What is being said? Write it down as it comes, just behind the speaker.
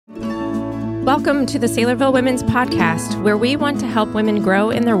Welcome to the Saylorville Women's Podcast, where we want to help women grow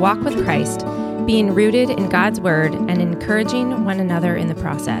in their walk with Christ, being rooted in God's Word and encouraging one another in the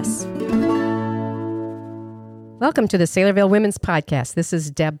process. Welcome to the Saylorville Women's Podcast. This is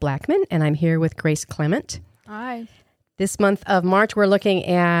Deb Blackman, and I'm here with Grace Clement. Hi. This month of March, we're looking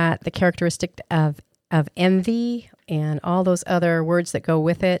at the characteristic of envy and all those other words that go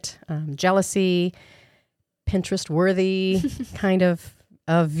with it, jealousy, Pinterest-worthy kind of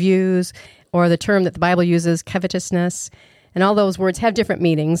views, or the term that the Bible uses, covetousness. And all those words have different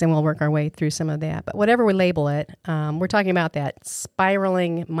meanings, and we'll work our way through some of that. But whatever we label it, we're talking about that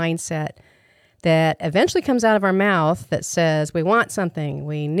spiraling mindset that eventually comes out of our mouth that says we want something,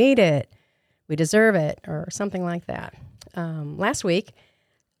 we need it, we deserve it, or something like that. Last week,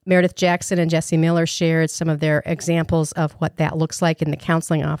 Meredith Jackson and Jesse Miller shared some of their examples of what that looks like in the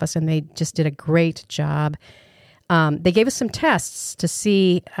counseling office, and they just did a great job. They gave us some tests to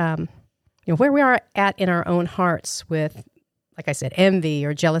see where we are at in our own hearts with, like I said, envy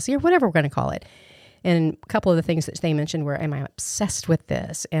or jealousy or whatever we're going to call it. And a couple of the things that they mentioned were, am I obsessed with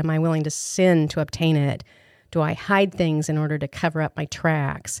this? Am I willing to sin to obtain it? Do I hide things in order to cover up my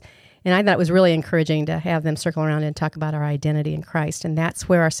tracks? And I thought it was really encouraging to have them circle around and talk about our identity in Christ. And that's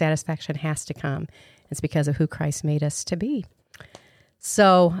where our satisfaction has to come. It's because of who Christ made us to be.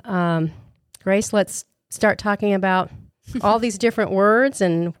 So, Grace, let's start talking about all these different words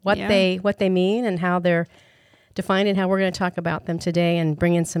and what they mean and how they're defined and how we're going to talk about them today and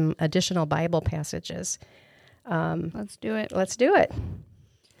bring in some additional Bible passages. Let's do it. Let's do it.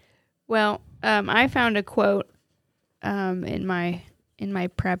 Well, I found a quote in my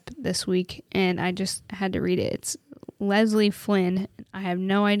prep this week, and I just had to read it. It's Leslie Flynn. I have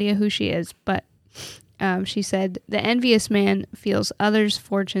no idea who she is, but she said, "The envious man feels others'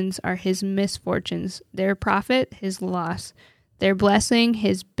 fortunes are his misfortunes, their profit, his loss, their blessing,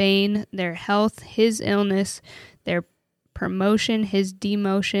 his bane, their health, his illness, their promotion, his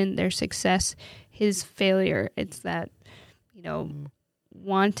demotion, their success, his failure." It's that,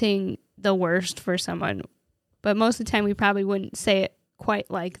 wanting the worst for someone. But most of the time we probably wouldn't say it quite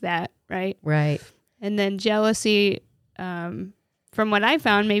like that, right? Right. And then jealousy, from what I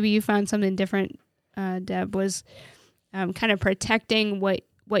found, maybe you found something different, Deb, was kind of protecting what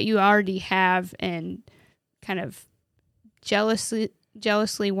you already have and kind of jealously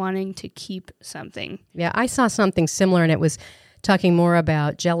wanting to keep something. Yeah, I saw something similar, and it was talking more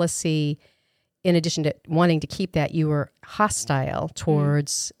about jealousy. In addition to wanting to keep that, you were hostile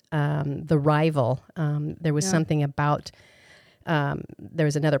towards the rival. There was something about there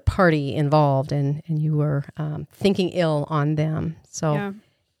was another party involved, and you were thinking ill on them. So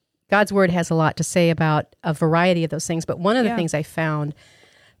God's Word has a lot to say about a variety of those things. But one of the things I found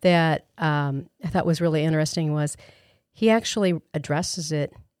that I thought was really interesting was he actually addresses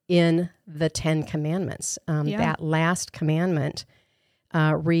it in the Ten Commandments. That last commandment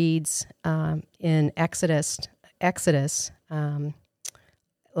reads in Exodus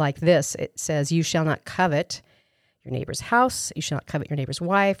like this. It says, "You shall not covet your neighbor's house. You shall not covet your neighbor's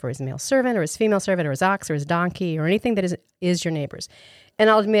wife or his male servant or his female servant or his ox or his donkey or anything that is your neighbor's." And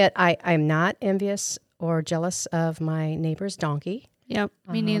I'll admit, I'm not envious or jealous of my neighbor's donkey. Yep,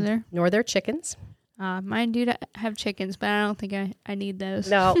 me neither. Nor their chickens. Mine do have chickens, but I don't think I need those.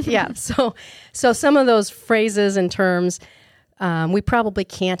 No, yeah. So some of those phrases and terms we probably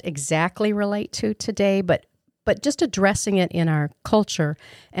can't exactly relate to today, but just addressing it in our culture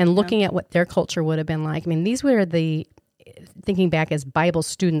and looking at what their culture would have been like. I mean, these were thinking back as Bible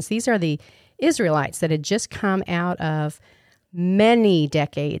students, these are the Israelites that had just come out of many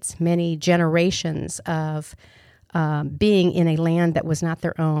decades, many generations of being in a land that was not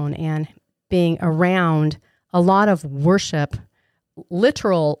their own and being around a lot of worship,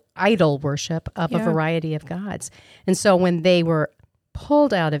 literal idol worship of a variety of gods. And so when they were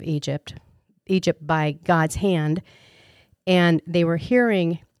pulled out of Egypt by God's hand, and they were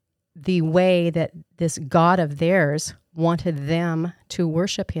hearing the way that this God of theirs wanted them to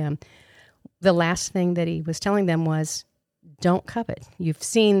worship him, the last thing that he was telling them was, don't covet. You've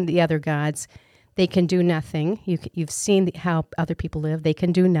seen the other gods. They can do nothing. You've seen how other people live. They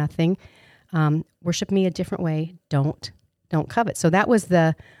can do nothing. Worship me a different way. Don't covet. So that was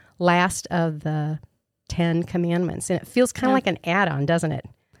the last of the 10 Commandments. And it feels kind of like an add-on, doesn't it?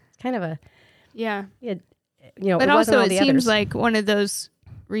 Kind of a... Yeah. But also it seems like one of those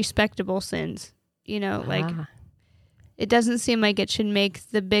respectable sins, it doesn't seem like it should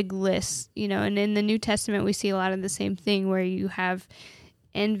make the big list, and in the New Testament we see a lot of the same thing where you have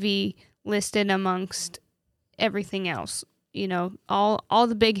envy listed amongst everything else, all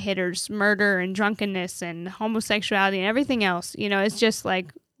the big hitters, murder and drunkenness and homosexuality and everything else, it's just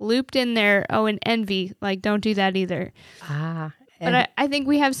like looped in there. Oh, and envy, like don't do that either. But I think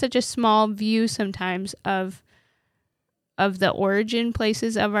we have such a small view sometimes of the origin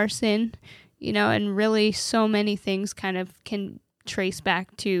places of our sin, and really so many things kind of can trace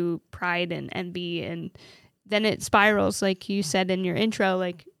back to pride and envy, and then it spirals, like you said in your intro,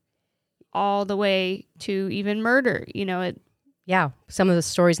 like all the way to even murder. Some of the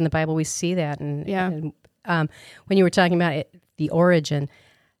stories in the Bible we see that, and when you were talking about it, the origin,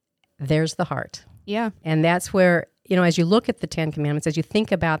 there's the heart. Yeah, and that's where, as you look at the 10 Commandments, as you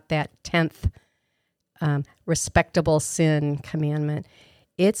think about that 10th respectable sin commandment,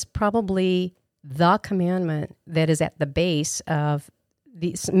 it's probably the commandment that is at the base of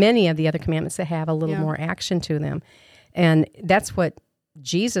many of the other commandments that have a little more action to them. And that's what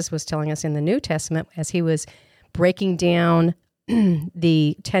Jesus was telling us in the New Testament as he was breaking down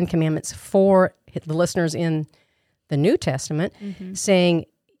the 10 Commandments for the listeners in the New Testament, saying,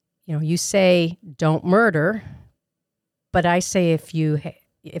 you say don't murder, but I say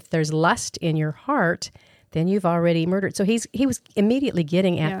if there's lust in your heart, then you've already murdered. So he was immediately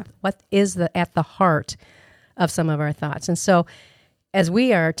getting at what is at the heart of some of our thoughts. And so as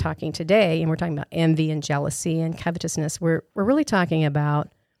we are talking today, and we're talking about envy and jealousy and covetousness, we're really talking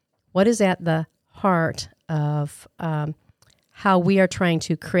about what is at the heart of how we are trying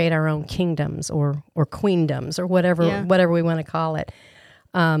to create our own kingdoms or queendoms or whatever we want to call it.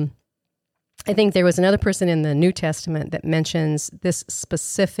 I think there was another person in the New Testament that mentions this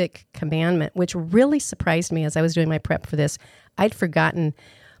specific commandment, which really surprised me as I was doing my prep for this. I'd forgotten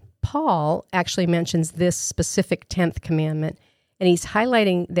Paul actually mentions this specific 10th commandment, and he's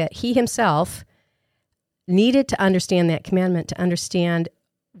highlighting that he himself needed to understand that commandment to understand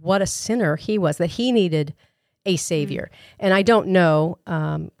what a sinner he was, that he needed a savior. And I don't know,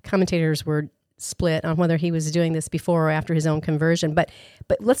 commentators were split on whether he was doing this before or after his own conversion. But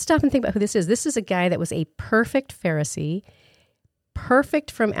let's stop and think about who this is. This is a guy that was a perfect Pharisee, perfect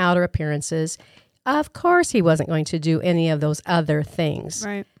from outer appearances. Of course, he wasn't going to do any of those other things.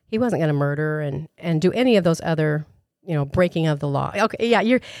 Right. He wasn't going to murder and do any of those other, breaking of the law. Okay,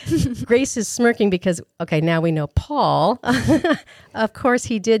 yeah, Grace is smirking because, okay, now we know Paul. Of course,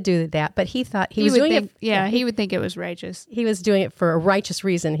 he did do that, but he thought he was doing it. Yeah, he would think it was righteous. He was doing it for a righteous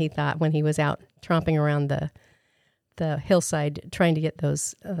reason, he thought, when he was out tromping around the hillside trying to get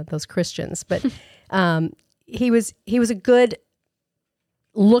those Christians. But he was a good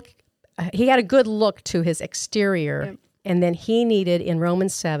look. He had a good look to his exterior. Yep. And then he needed, in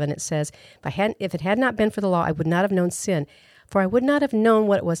Romans 7, it says, if it had not been for the law, I would not have known sin. For I would not have known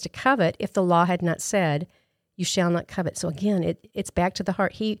what it was to covet if the law had not said, you shall not covet. So again, it's back to the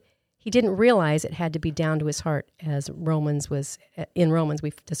heart. He didn't realize it had to be down to his heart, as in Romans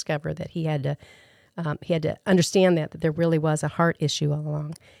we've discovered that he had to understand that there really was a heart issue all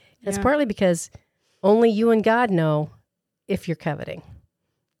along. And it's partly because only you and God know if you're coveting.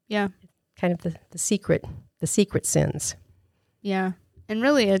 Yeah. Kind of the secret sins. Yeah. And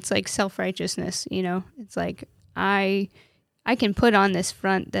really it's like self-righteousness, It's like I can put on this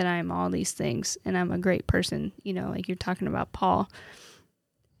front that I'm all these things and I'm a great person, like you're talking about Paul.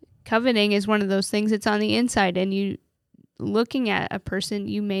 Coveting is one of those things that's on the inside, and you looking at a person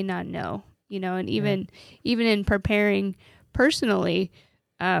you may not know, and even in preparing personally,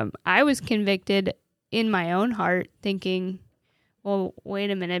 I was convicted in my own heart thinking, well,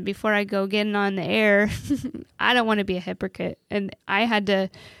 wait a minute, before I go getting on the air, I don't want to be a hypocrite. And I had to,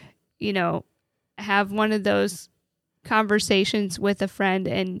 have one of those conversations with a friend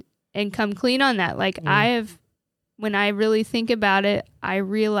and come clean on that. Like when I really think about it, I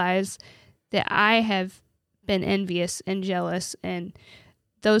realize that I have been envious and jealous, and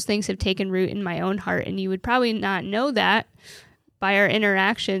those things have taken root in my own heart. And you would probably not know that by our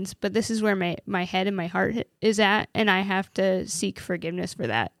interactions, but this is where my head and my heart is at, and I have to seek forgiveness for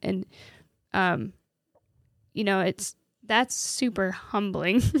that. And, that's super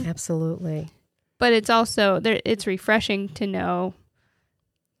humbling. Absolutely. But it's also, it's refreshing to know,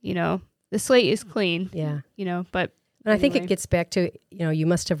 the slate is clean. Yeah. But and I think it gets back to, you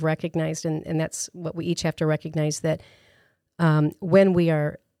must have recognized, and that's what we each have to recognize, that when we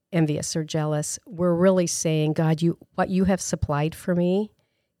are envious or jealous, we're really saying, God, what you have supplied for me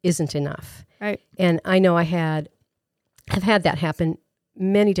isn't enough. Right. And I know I've had that happen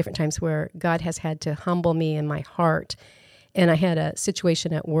many different times where God has had to humble me in my heart. And I had a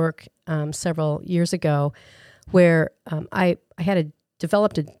situation at work several years ago where I had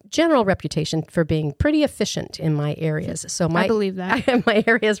developed a general reputation for being pretty efficient in my areas. So I believe that. My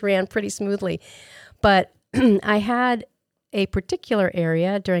areas ran pretty smoothly. But I had a particular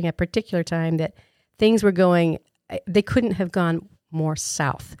area during a particular time that things were going, they couldn't have gone more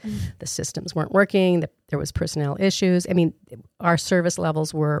south. The systems weren't working. There was personnel issues. I mean, our service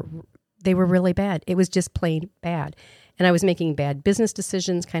levels were really bad. It was just plain bad. And I was making bad business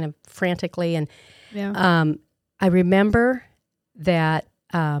decisions kind of frantically. And I remember that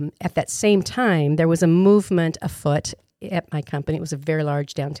at that same time, there was a movement afoot at my company. It was a very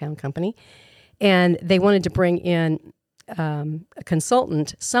large downtown company. And they wanted to bring in a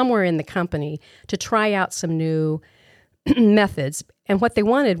consultant somewhere in the company to try out some new methods. And what they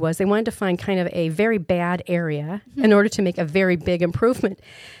wanted to find kind of a very bad area in order to make a very big improvement.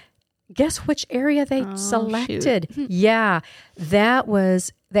 Guess which area they selected? Yeah, that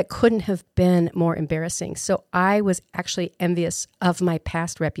couldn't have been more embarrassing. So I was actually envious of my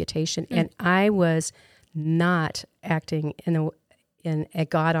past reputation, and I was not acting in a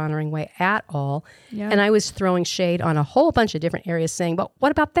God-honoring way at all. Yeah. And I was throwing shade on a whole bunch of different areas saying, but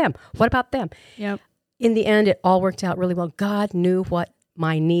what about them? What about them? Yep. In the end, it all worked out really well. God knew what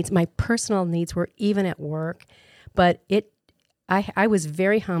my personal needs were, even at work. But I was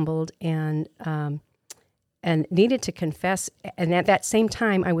very humbled and needed to confess. And at that same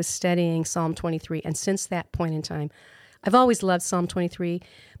time, I was studying Psalm 23. And since that point in time, I've always loved Psalm 23,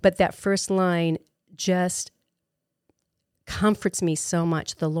 but that first line just comforts me so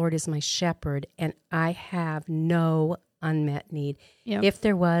much. The Lord is my shepherd, and I have no unmet need. Yep. If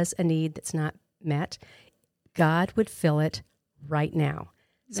there was a need that's not met, God would fill it right now.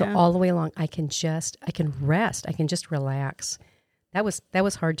 So all the way along, I can rest. I can just relax. That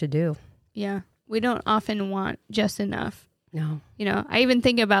was hard to do. Yeah. We don't often want just enough. No. I even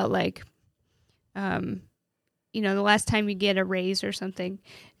think about the last time you get a raise or something,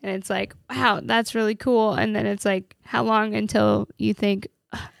 and it's like, wow, that's really cool. And then it's like, how long until you think,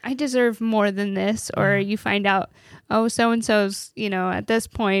 I deserve more than this? Or you find out, oh, so-and-so's, at this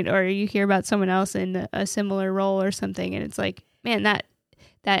point, or you hear about someone else in a similar role or something. And it's like, man, that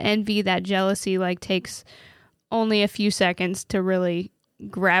envy, that jealousy, takes only a few seconds to really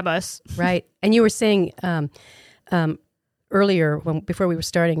grab us. Right. And you were saying earlier, before we were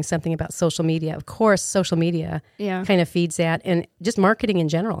starting, something about social media. Of course, social media kind of feeds that, and just marketing in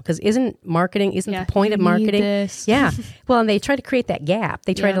general. Because isn't the point of marketing? Yeah. Well, and they try to create that gap.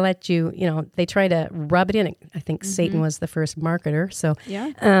 They try to let you, they try to rub it in. I think Satan was the first marketer. So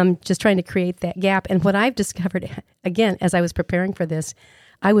just trying to create that gap. And what I've discovered, again, as I was preparing for this,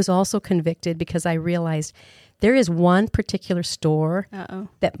 I was also convicted because I realized there is one particular store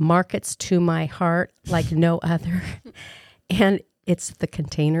that markets to my heart like no other. And it's the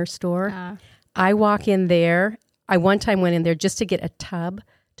Container Store. I walk in there. I one time went in there just to get a tub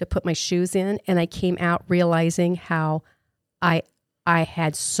to put my shoes in, and I came out realizing how I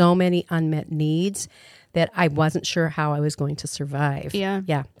had so many unmet needs that I wasn't sure how I was going to survive.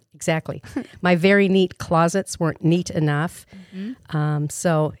 Yeah, exactly. My very neat closets weren't neat enough.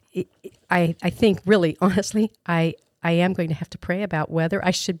 So I think really, honestly, I am going to have to pray about whether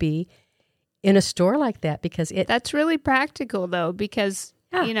I should be in a store like that, because that's really practical though, because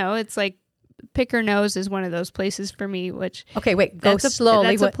it's like Picker Nose is one of those places for me, which go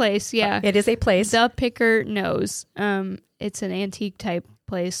slowly. That's a place. It is a place. The Picker Nose. It's an antique type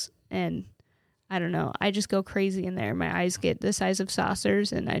place, and I don't know, I just go crazy in there. My eyes get the size of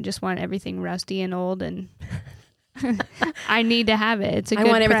saucers, and I just want everything rusty and old, and I need to have it. It's a good price.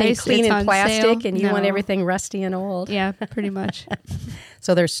 I want everything clean and plastic, sale. And you want everything rusty and old. Yeah, pretty much.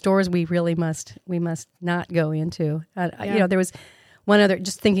 So there's stores we must not go into. There was one other,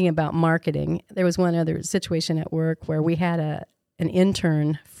 just thinking about marketing, there was one other situation at work where we had an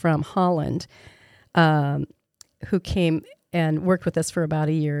intern from Holland who came and worked with us for about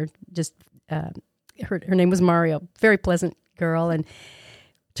a year. Just her name was Mario, very pleasant girl, and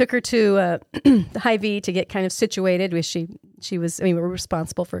took her to the Hy-Vee to get kind of situated. She was, we were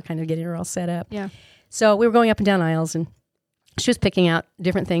responsible for kind of getting her all set up. Yeah. So we were going up and down aisles, and she was picking out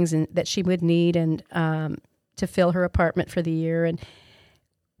different things that she would need and to fill her apartment for the year. And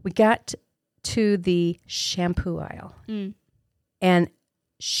we got to the shampoo aisle, and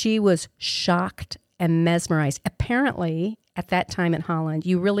she was shocked and mesmerized. Apparently, at that time in Holland,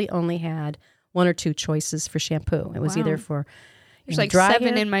 you really only had one or two choices for shampoo. It was either for there's like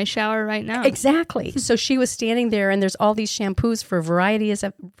 7 in my shower right now. Exactly. So she was standing there, and there's all these shampoos for varieties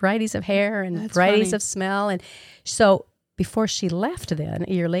of hair and That's varieties funny. of smell. And so before she left, then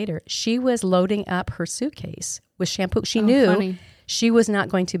a year later, she was loading up her suitcase with shampoo. She knew she was not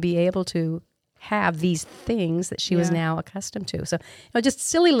going to be able to have these things that she was now accustomed to. So just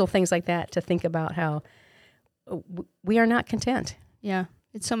silly little things like that to think about how we are not content. Yeah.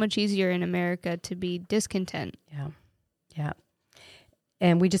 It's so much easier in America to be discontent.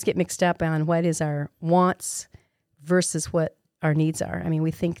 And we just get mixed up on what is our wants versus what our needs are. I mean,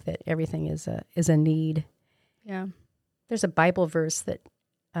 we think that everything is a need. Yeah. There's a Bible verse that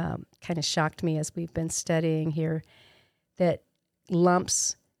kind of shocked me as we've been studying here that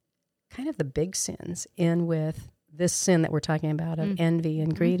lumps kind of the big sins in with this sin that we're talking about of envy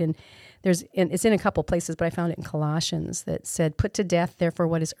and greed. And it's in a couple places, but I found it in Colossians that said, put to death, therefore,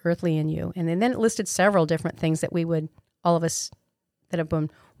 what is earthly in you. And then it listed several different things that we would, all of us that have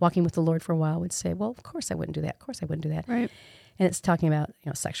been walking with the Lord for a while would say, well, of course I wouldn't do that. Of course I wouldn't do that. Right. And it's talking about,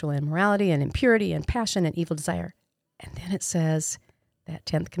 sexual immorality and impurity and passion and evil desire. And then it says that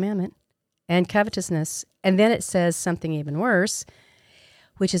 10th commandment and covetousness. And then it says something even worse,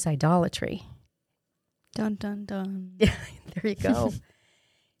 which is idolatry. Dun, dun, dun. Yeah, there you go.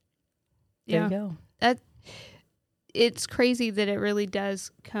 There you go. It's crazy that it really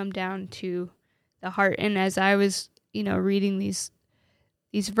does come down to the heart. And as I was, reading these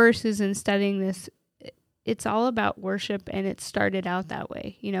verses and studying this, it's all about worship, and it started out that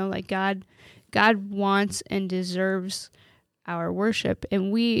way. Like God wants and deserves our worship,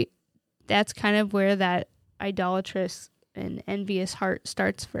 and that's kind of where that idolatrous and envious heart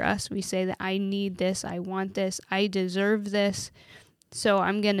starts for us. We say that I need this, I want this, I deserve this, so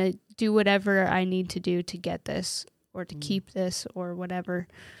I'm going to do whatever I need to do to get this, or to keep this, or whatever,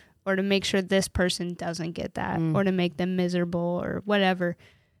 or to make sure this person doesn't get that, or to make them miserable, or whatever.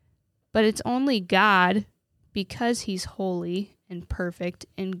 But it's only God, because he's holy and perfect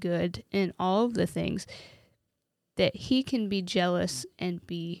and good and all of the things, that he can be jealous and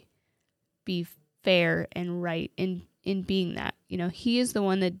be fair and right in being that. He is the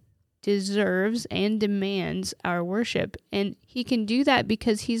one that deserves and demands our worship. And he can do that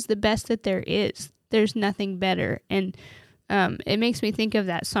because he's the best that there is. There's nothing better. And it makes me think of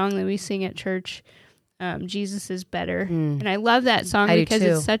that song that we sing at church, Jesus is Better. And I love that song because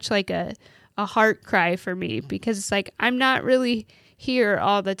it's such like a heart cry for me, because it's like I'm not really here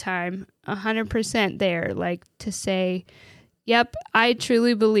all the time, 100% there, like to say, yep, I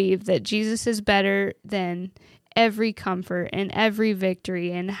truly believe that Jesus is better than every comfort and every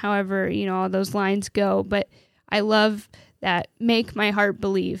victory, and however, all those lines go. But I love that, make my heart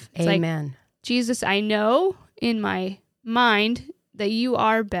believe. It's Amen. Like, Jesus, I know in my mind that you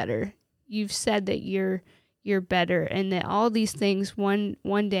are better. You've said that you're better, and that all these things one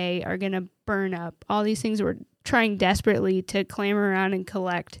day are going to burn up. All these things we're trying desperately to clamor around and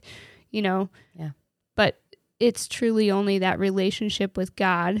collect, Yeah. But it's truly only that relationship with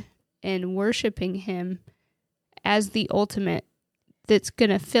God and worshiping him as the ultimate that's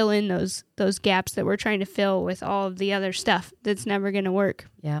going to fill in those gaps that we're trying to fill with all of the other stuff that's never going to work.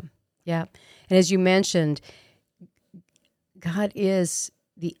 Yeah. Yeah. And as you mentioned, God is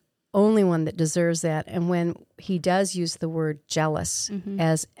the only one that deserves that. And when he does use the word jealous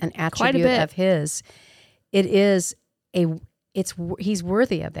as an attribute of his, he's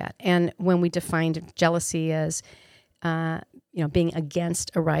worthy of that. And when we defined jealousy as, being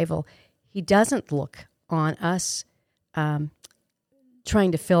against a rival, he doesn't look on us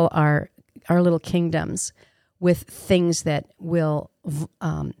trying to fill our little kingdoms with things that will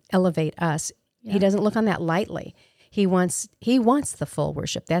elevate us. Yeah. He doesn't look on that lightly. He wants the full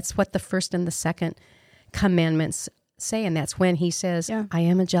worship. That's what the first and the second commandments say, and that's when he says, I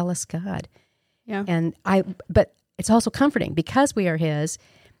am a jealous God. Yeah. But it's also comforting because we are his.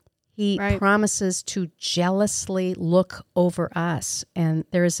 He promises to jealously look over us. And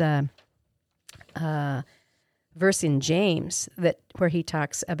there's a verse in James where he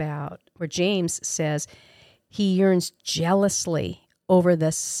talks about, where James says he yearns jealously over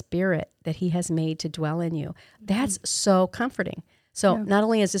the spirit that he has made to dwell in you. That's so comforting. So not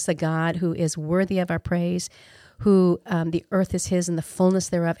only is this a God who is worthy of our praise, who the earth is his and the fullness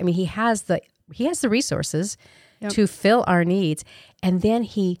thereof. I mean, he has the resources to fill our needs, and then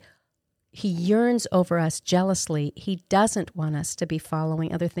he yearns over us jealously. He doesn't want us to be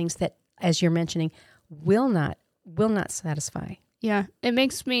following other things that, as you're mentioning, will not satisfy. Yeah, it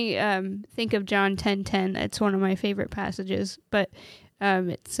makes me think of John 10:10. It's one of my favorite passages, but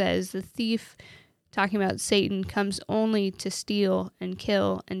it says, the thief, talking about Satan, comes only to steal and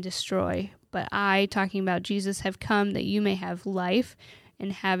kill and destroy. But I, talking about Jesus, have come that you may have life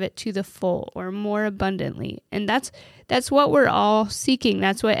and have it to the full, or more abundantly. And that's what we're all seeking.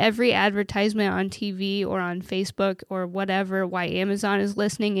 That's what every advertisement on TV or on Facebook or whatever, why Amazon is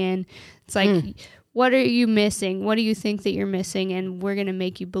listening in. It's like, what are you missing? What do you think that you're missing? And we're going to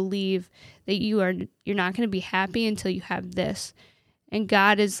make you believe that you're not going to be happy until you have this. And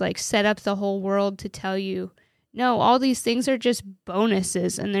God is like set up the whole world to tell you, no, all these things are just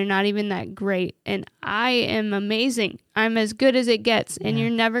bonuses and they're not even that great. And I am amazing. I'm as good as it gets. And you're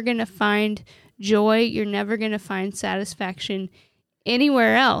never going to find joy. You're never going to find satisfaction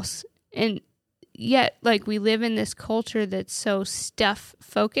anywhere else. And yet, like, we live in this culture that's so stuff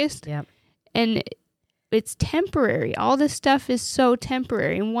focused. Yep. And it's temporary. All this stuff is so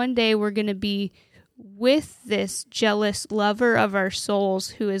temporary. And one day we're going to be with this jealous lover of our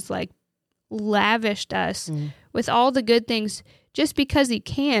souls who has like lavished us with all the good things just because he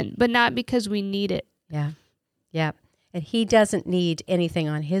can, but not because we need it. Yeah. Yeah. And he doesn't need anything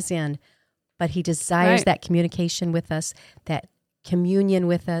on his end, but he desires that communication with us, that communion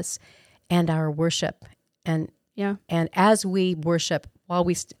with us, and our worship. And as we worship while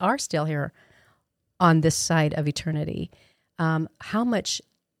we are still here on this side of eternity, how much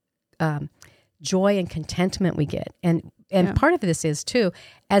joy and contentment we get. And part of this is, too,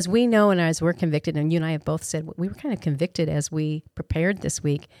 as we know and as we're convicted, and you and I have both said we were kind of convicted as we prepared this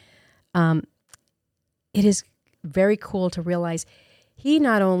week, it is very cool to realize he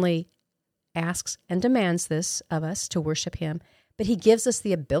not only asks and demands this of us to worship him, but he gives us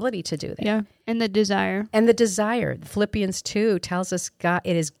the ability to do that. Yeah, and the desire. Philippians 2 tells us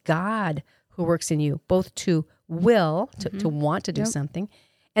it is God who works in you, both to will, to want to do something,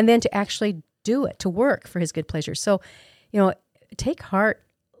 and then to actually do it, to work for his good pleasure. So, take heart,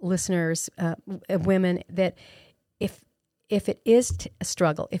 listeners, women, that if it is a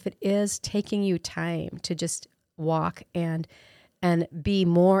struggle, if it is taking you time to just walk and be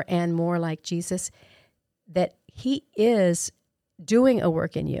more and more like Jesus, that he is doing a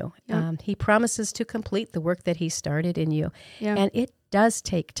work in you. Yep. He promises to complete the work that he started in you. Yep. And it does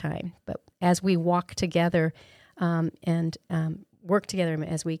take time. But as we walk together and work together,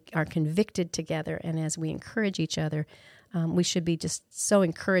 as we are convicted together, and as we encourage each other, we should be just so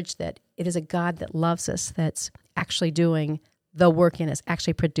encouraged that it is a God that loves us, that's actually doing the work in us,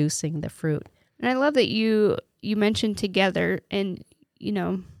 actually producing the fruit. And I love that you mentioned together, and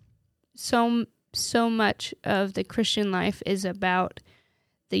so much of the Christian life is about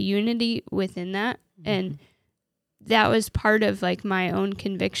the unity within that. Mm-hmm. And that was part of like my own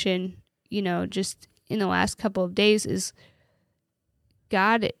conviction, just in the last couple of days, is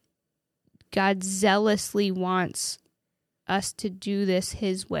God zealously wants us to do this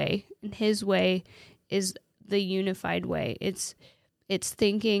his way. And his way is the unified way. It's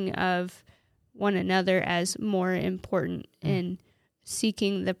thinking of one another as more important and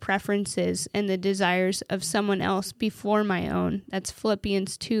seeking the preferences and the desires of someone else before my own. That's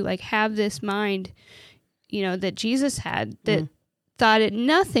Philippians 2. Like, have this mind, that Jesus had, that thought it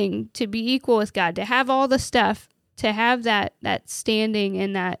nothing to be equal with God, to have all the stuff, to have that standing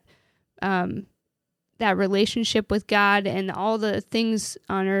and that relationship with God and all the things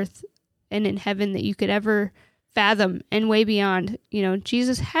on earth and in heaven that you could ever fathom and way beyond.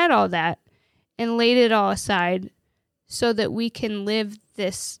 Jesus had all that and laid it all aside so that we can live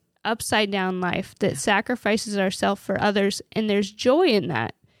this upside down life that sacrifices ourselves for others. And there's joy in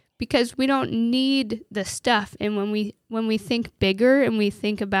that because we don't need the stuff. And when we think bigger and we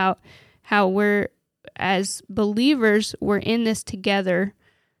think about how we're, as believers, we're in this together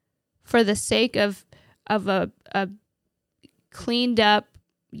for the sake of a cleaned up,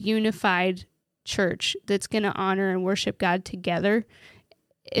 unified church that's going to honor and worship God together.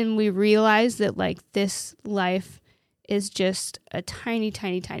 And we realize that like this life is just a tiny,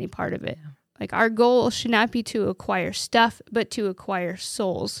 tiny, tiny part of it. Yeah. Like, our goal should not be to acquire stuff, but to acquire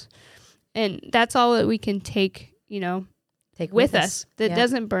souls. And that's all that we can take with us that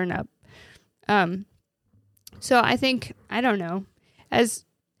doesn't burn up. So I think, I don't know, I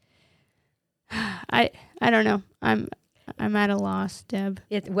don't know. I'm at a loss, Deb.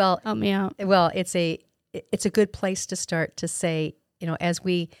 Help me out. Well, it's a good place to start to say, as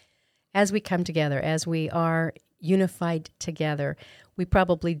we come together, as we are unified together, we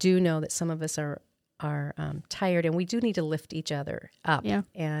probably do know that some of us are tired, and we do need to lift each other up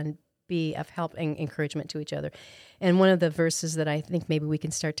and be of help and encouragement to each other. And one of the verses that I think maybe we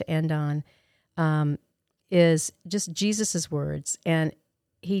can start to end on is just Jesus's words, and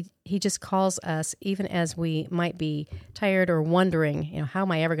he just calls us, even as we might be tired or wondering, how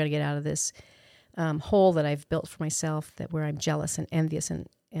am I ever going to get out of this hole that I've built for myself, where I'm jealous and envious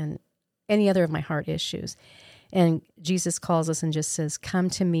and any other of my heart issues. And Jesus calls us and just says, "Come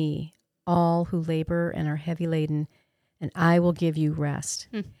to me, all who labor and are heavy laden, and I will give you rest."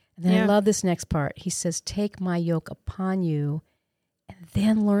 And then I love this next part. He says, "Take my yoke upon you and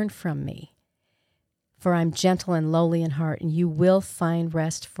then learn from me. For I'm gentle and lowly in heart, and you will find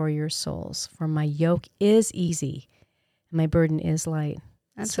rest for your souls. For my yoke is easy, and my burden is light."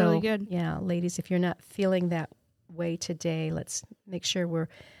 That's really good. Yeah, ladies, if you're not feeling that way today, let's make sure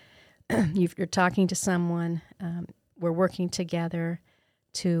you're talking to someone. We're working together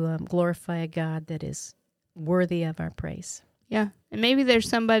to glorify a God that is worthy of our praise. Yeah. And maybe there's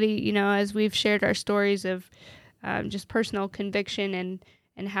somebody, as we've shared our stories of just personal conviction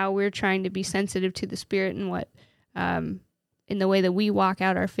and how we're trying to be sensitive to the Spirit and what, in the way that we walk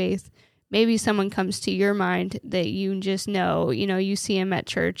out our faith, maybe someone comes to your mind that you just know, you see them at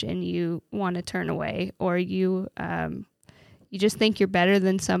church and you want to turn away, or you just think you're better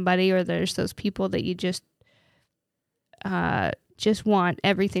than somebody, or there's those people that you just want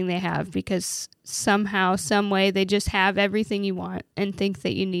everything they have because somehow, some way they just have everything you want and think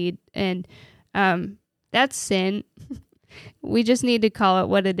that you need. And that's sin. We just need to call it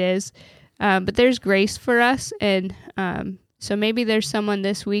what it is. But there's grace for us. And so maybe there's someone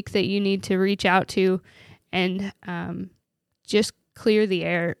this week that you need to reach out to and just clear the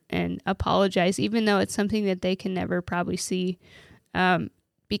air and apologize, even though it's something that they can never probably see.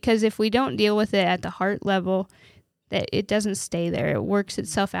 Because if we don't deal with it at the heart level, that it doesn't stay there. It works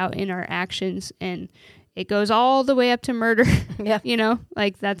itself out in our actions, and it goes all the way up to murder. Yeah.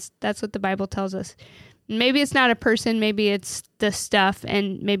 That's what the Bible tells us. Maybe it's not a person, maybe it's the stuff,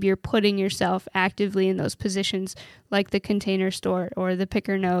 and maybe you're putting yourself actively in those positions like the Container Store or the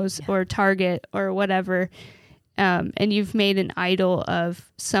Picker Nose or Target or whatever, and you've made an idol of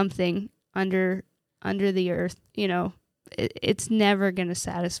something under the earth. It's never going to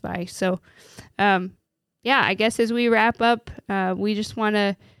satisfy. So, I guess as we wrap up, we just want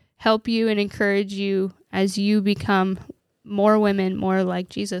to help you and encourage you as you become more women, more like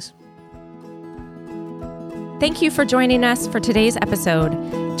Jesus. Thank you for joining us for today's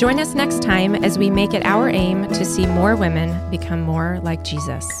episode. Join us next time as we make it our aim to see more women become more like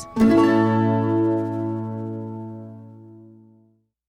Jesus.